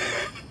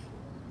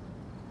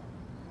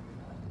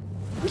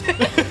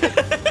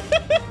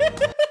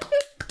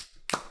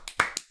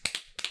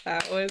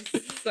 That was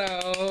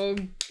so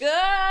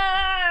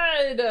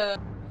good. There's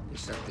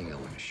something I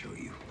want to show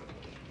you.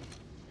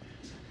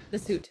 The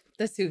suit.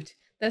 The suit.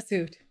 The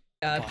suit.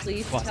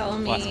 Please tell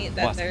me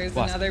that Wasp, there's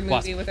Wasp, another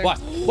Wasp, movie with her.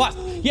 Wasp!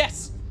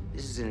 Yes!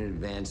 This is an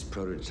advanced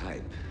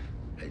prototype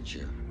that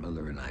your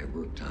mother and I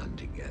worked on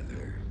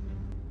together.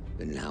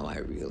 But now I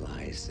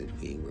realize that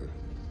we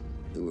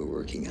were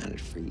working on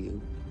it for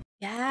you.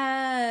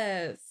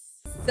 Yes.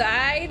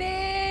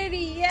 Excited.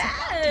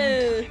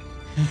 Yes.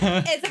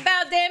 It's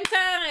about damn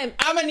time.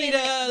 I'm gonna need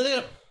a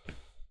little.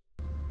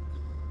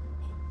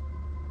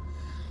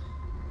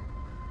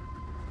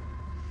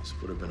 This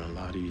would have been a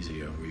lot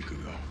easier a week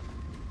ago.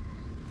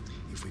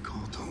 If we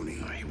call Tony,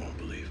 No, he won't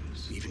believe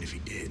us. even if he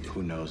did,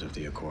 Who knows if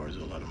the Accords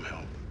will let him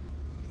help?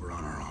 we're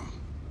on our own.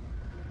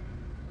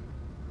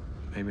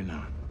 Maybe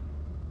not.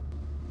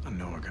 I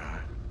know a guy.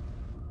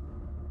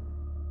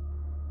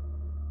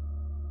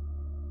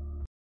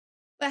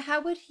 But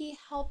how would he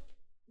help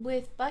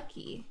with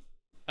Bucky?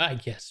 I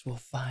guess we'll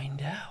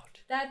find out.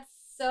 That's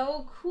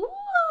so cool.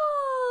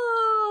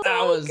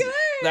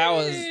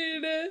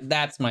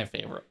 That's my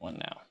favorite one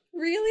now.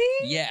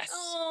 Really? Yes.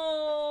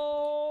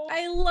 Oh,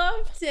 I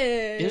loved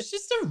it. It's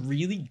just a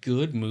really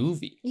good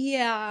movie.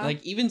 Yeah.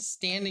 Like even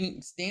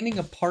standing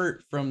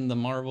apart from the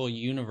Marvel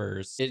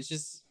universe,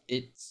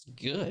 it's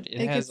good.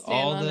 It has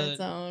all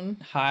the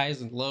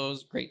highs and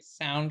lows, great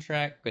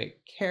soundtrack,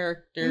 great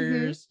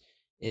characters.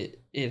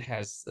 It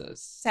has the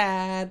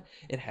sad,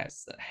 it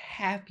has the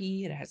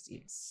happy, it has the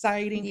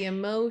exciting, the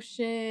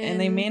emotion. And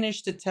they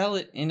managed to tell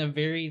it in a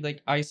very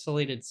like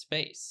isolated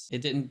space.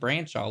 It didn't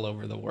branch all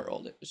over the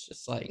world. It was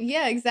just like,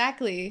 yeah,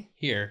 exactly.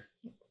 Here.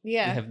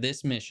 Yeah. You have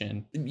this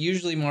mission.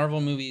 Usually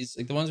Marvel movies,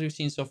 like the ones we've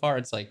seen so far,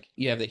 it's like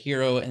you have the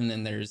hero and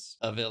then there's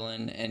a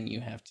villain and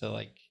you have to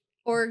like...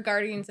 Or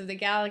Guardians of the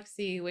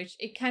Galaxy, which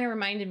it kind of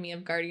reminded me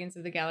of Guardians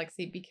of the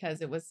Galaxy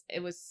because it was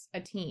a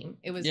team.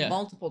 It was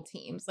multiple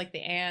teams, like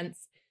the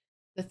ants,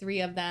 the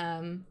three of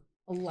them,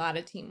 a lot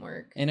of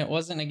teamwork. And it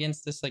wasn't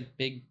against this like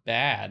big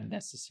bad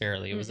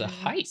necessarily. It was a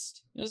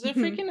heist. It was a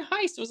freaking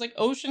heist. It was like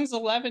Ocean's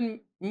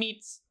 11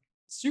 meets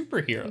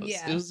superheroes.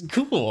 Yeah. It was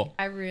cool.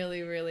 I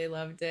really, really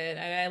loved it.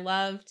 I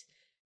loved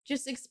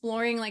just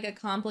exploring like a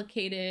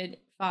complicated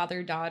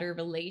father-daughter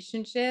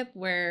relationship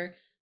where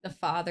the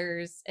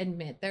fathers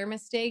admit their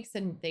mistakes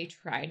and they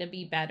try to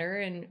be better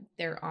and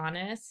they're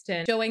honest,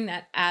 and showing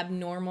that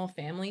abnormal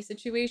family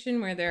situation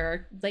where there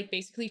are like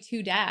basically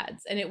two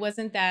dads. And it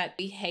wasn't that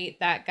we hate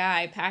that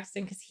guy,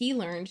 Paxton, because he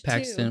learned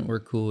Paxton, too. we're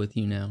cool with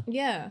you now.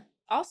 Yeah.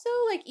 Also,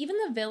 like, even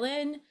the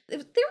villain, there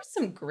was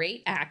some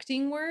great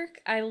acting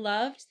work. I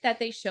loved that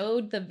they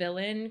showed the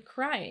villain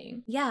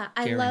crying. Yeah,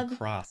 I love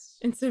Cross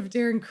instead of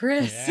Darren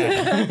Criss.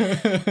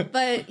 Yeah.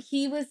 But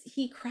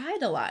he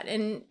cried a lot,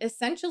 and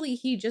essentially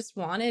he just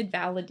wanted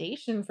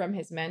validation from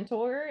his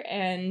mentor.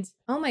 And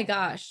oh my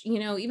gosh, you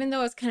know, even though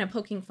I was kind of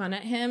poking fun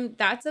at him,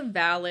 that's a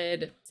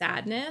valid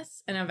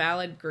sadness and a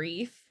valid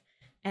grief,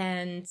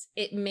 and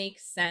it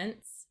makes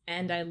sense.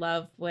 And I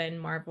love when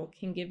Marvel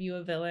can give you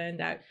a villain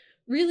that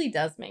really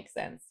does make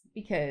sense,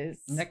 because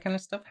and that kind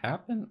of stuff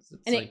happens.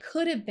 And like, it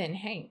could have been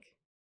Hank.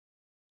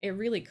 It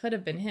really could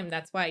have been him.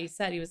 That's why he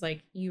said, he was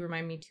like, you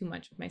remind me too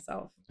much of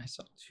myself. I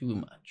saw too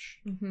much,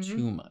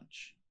 too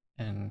much,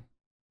 and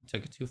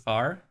took it too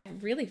far. I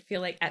really feel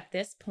like at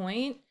this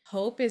point,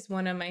 Hope is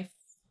one of my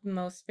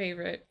most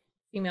favorite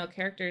female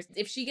characters.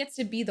 If she gets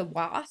to be the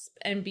Wasp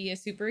and be a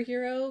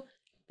superhero,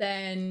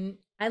 then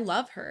I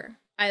love her.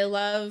 I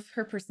love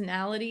her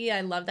personality.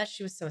 I love that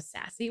she was so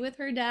sassy with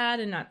her dad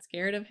and not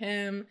scared of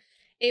him.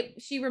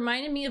 She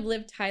reminded me of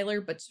Liv Tyler,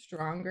 but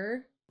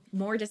stronger,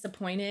 more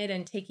disappointed,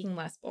 and taking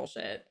less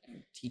bullshit.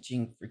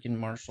 Teaching freaking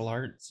martial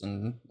arts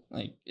and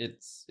like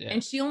it's... Yeah.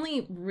 And she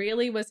only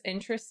really was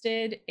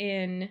interested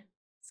in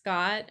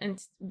Scott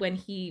and when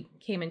he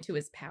came into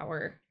his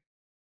power.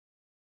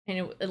 And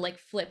it like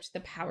flipped the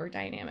power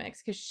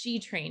dynamics because she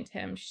trained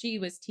him. She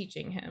was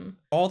teaching him.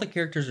 All the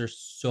characters are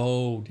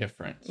so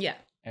different. Yeah.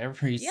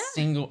 Every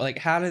single, like,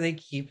 how do they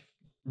keep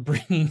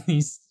bringing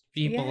these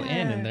people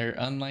in, and they're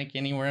unlike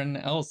anywhere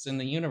else in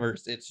the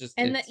universe? It's just,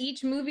 and that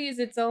each movie is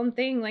its own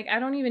thing. Like, I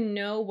don't even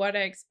know what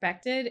I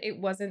expected. It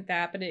wasn't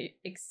that, but it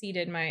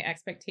exceeded my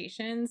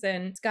expectations.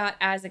 And Scott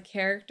as a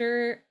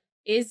character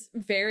is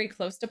very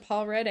close to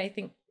Paul Rudd.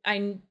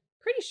 I'm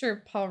pretty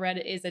sure Paul Rudd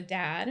is a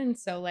dad, and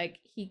so like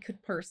he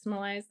could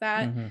personalize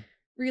that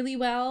really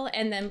well.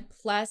 And then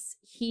plus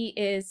he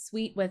is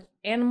sweet with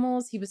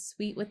animals. He was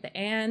sweet with the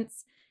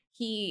ants.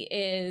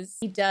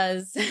 He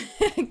does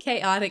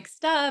chaotic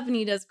stuff and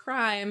he does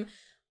crime,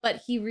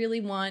 but he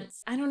really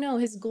wants, I don't know,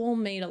 his goal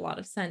made a lot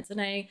of sense.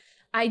 And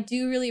I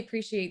do really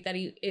appreciate that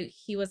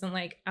he wasn't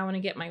like, I want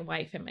to get my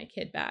wife and my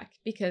kid back,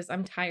 because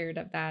I'm tired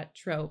of that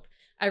trope.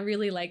 I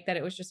really like that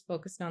it was just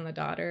focused on the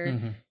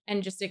daughter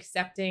and just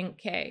accepting,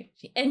 okay.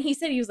 And he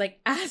said, he was like,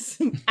 as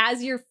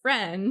your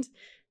friend,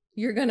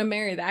 you're going to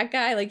marry that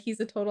guy. Like, he's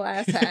a total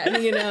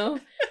asshat, you know,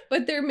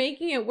 but they're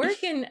making it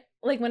work. And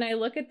like, when I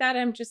look at that,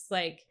 I'm just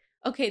like,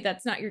 okay,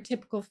 that's not your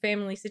typical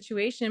family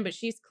situation, but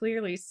she's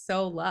clearly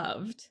so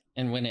loved.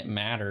 And when it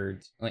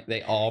mattered, like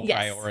they all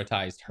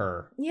prioritized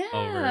her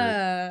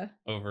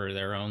over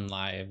their own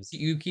lives.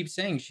 You keep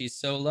saying she's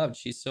so loved,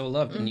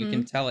 and you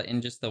can tell it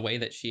in just the way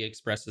that she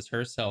expresses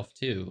herself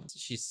too.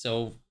 She's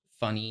so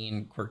funny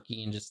and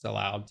quirky and just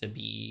allowed to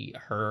be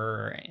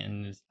her.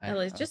 And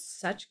it's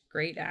just such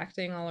great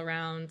acting all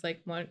around.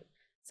 Like,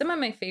 some of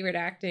my favorite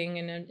acting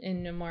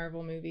in a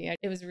Marvel movie.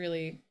 It was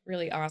really,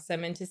 really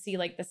awesome. And to see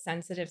like the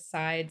sensitive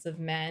sides of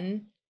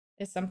men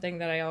is something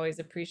that I always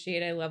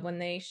appreciate. I love when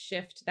they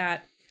shift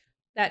that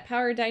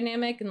power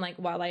dynamic. And like,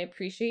 while I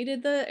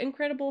appreciated the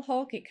Incredible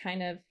Hulk, it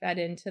kind of fed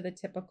into the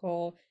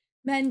typical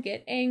men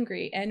get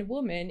angry and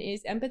woman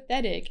is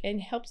empathetic and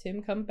helps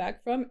him come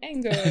back from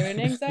anger and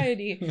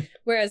anxiety.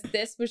 Whereas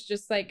this was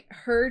just like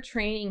her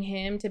training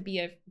him to be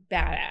a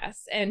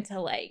badass and to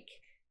like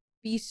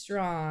be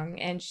strong,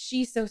 and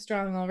she's so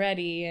strong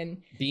already,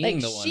 and being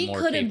like, the one she more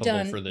could have capable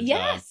done for the job.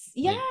 job.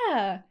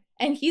 Yeah.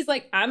 And he's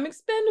like, I'm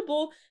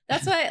expendable.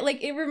 That's why,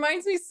 like, it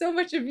reminds me so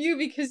much of you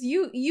because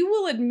you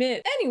will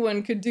admit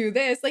anyone could do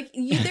this. Like,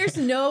 there's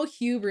no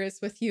hubris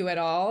with you at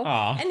all.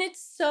 Aww. And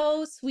it's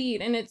so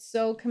sweet and it's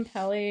so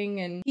compelling.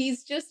 And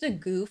he's just a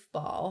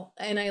goofball.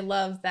 And I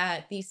love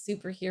that these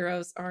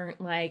superheroes aren't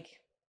like,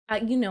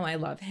 you know, I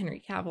love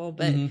Henry Cavill,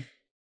 but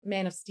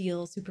Man of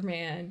Steel,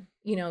 Superman,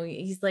 you know,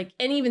 he's like,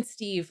 and even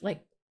Steve,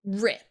 like,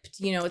 ripped,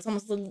 you know, it's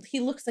almost, he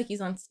looks like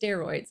he's on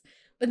steroids.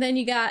 But then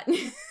you got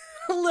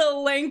a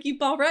little lanky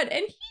Paul Rudd,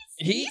 and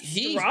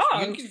he's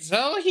strong. You can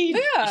tell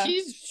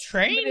he's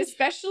trained. But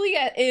especially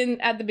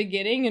at the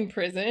beginning in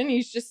prison,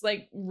 he's just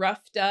like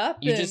roughed up.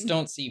 You just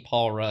don't see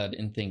Paul Rudd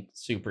and think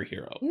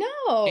superhero.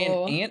 No.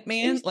 And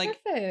Ant-Man,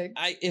 like, perfect.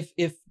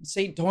 if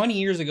say 20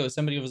 years ago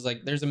somebody was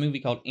like, "There's a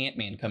movie called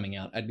Ant-Man coming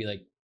out," I'd be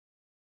like,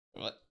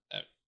 "What?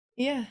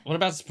 Yeah. What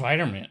about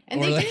Spider-Man?"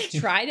 And they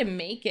didn't try to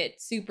make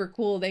it super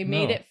cool. They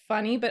made it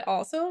funny, but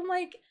also I'm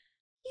like,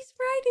 he's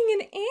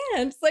riding an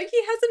ant. Like, he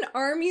has an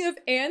army of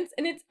ants,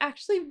 and it's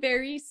actually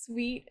very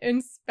sweet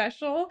and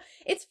special.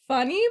 It's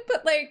funny,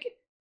 but like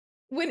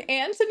when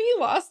Anthony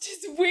lost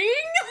his wing,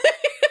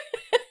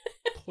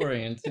 poor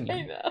Anthony.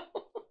 I know.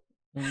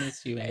 I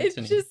miss you, Anthony.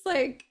 It's just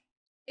like,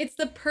 it's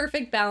the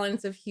perfect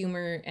balance of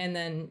humor and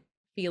then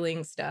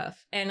feeling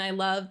stuff. And I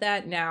love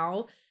that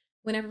now.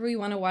 Whenever we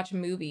want to watch a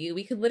movie,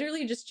 we could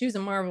literally just choose a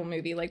Marvel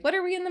movie. Like, what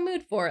are we in the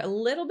mood for? A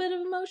little bit of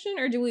emotion,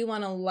 or do we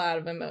want a lot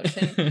of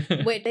emotion?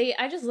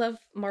 I just love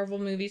Marvel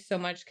movies so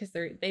much because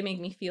they make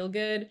me feel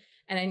good.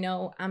 And I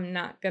know I'm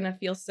not going to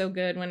feel so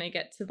good when I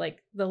get to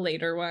like the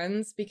later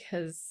ones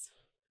because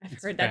I've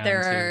heard that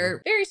there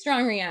are very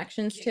strong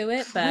reactions to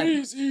it.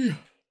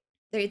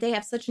 But they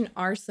have such an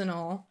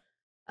arsenal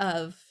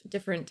of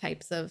different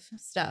types of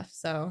stuff.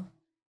 So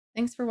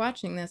thanks for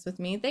watching this with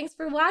me. Thanks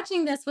for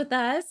watching this with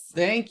us.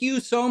 Thank you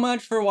so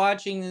much for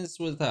watching this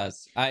with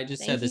us. I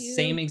just said the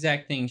same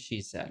exact thing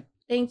she said.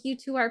 Thank you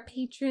to our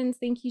patrons.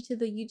 Thank you to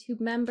the YouTube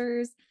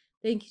members.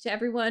 Thank you to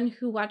everyone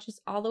who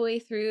watches all the way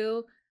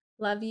through.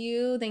 Love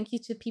you. Thank you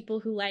to people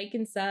who like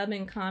and sub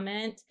and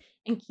comment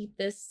and keep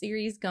this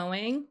series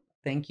going.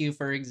 Thank you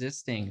for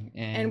existing.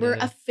 And we're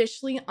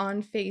officially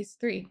on phase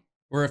 3.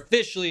 We're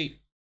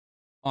officially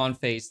on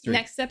phase 3.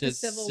 Next step is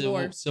Civil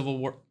War. Civil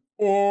War.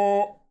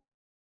 Oh.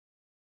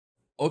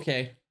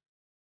 Okay.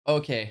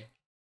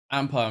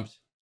 I'm pumped.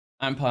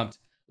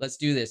 Let's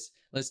do this.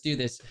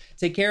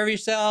 Take care of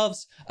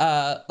yourselves.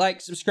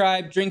 Like,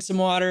 subscribe, drink some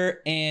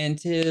water, and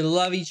to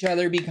love each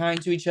other, be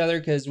kind to each other,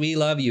 because we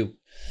love you.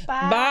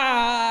 Bye.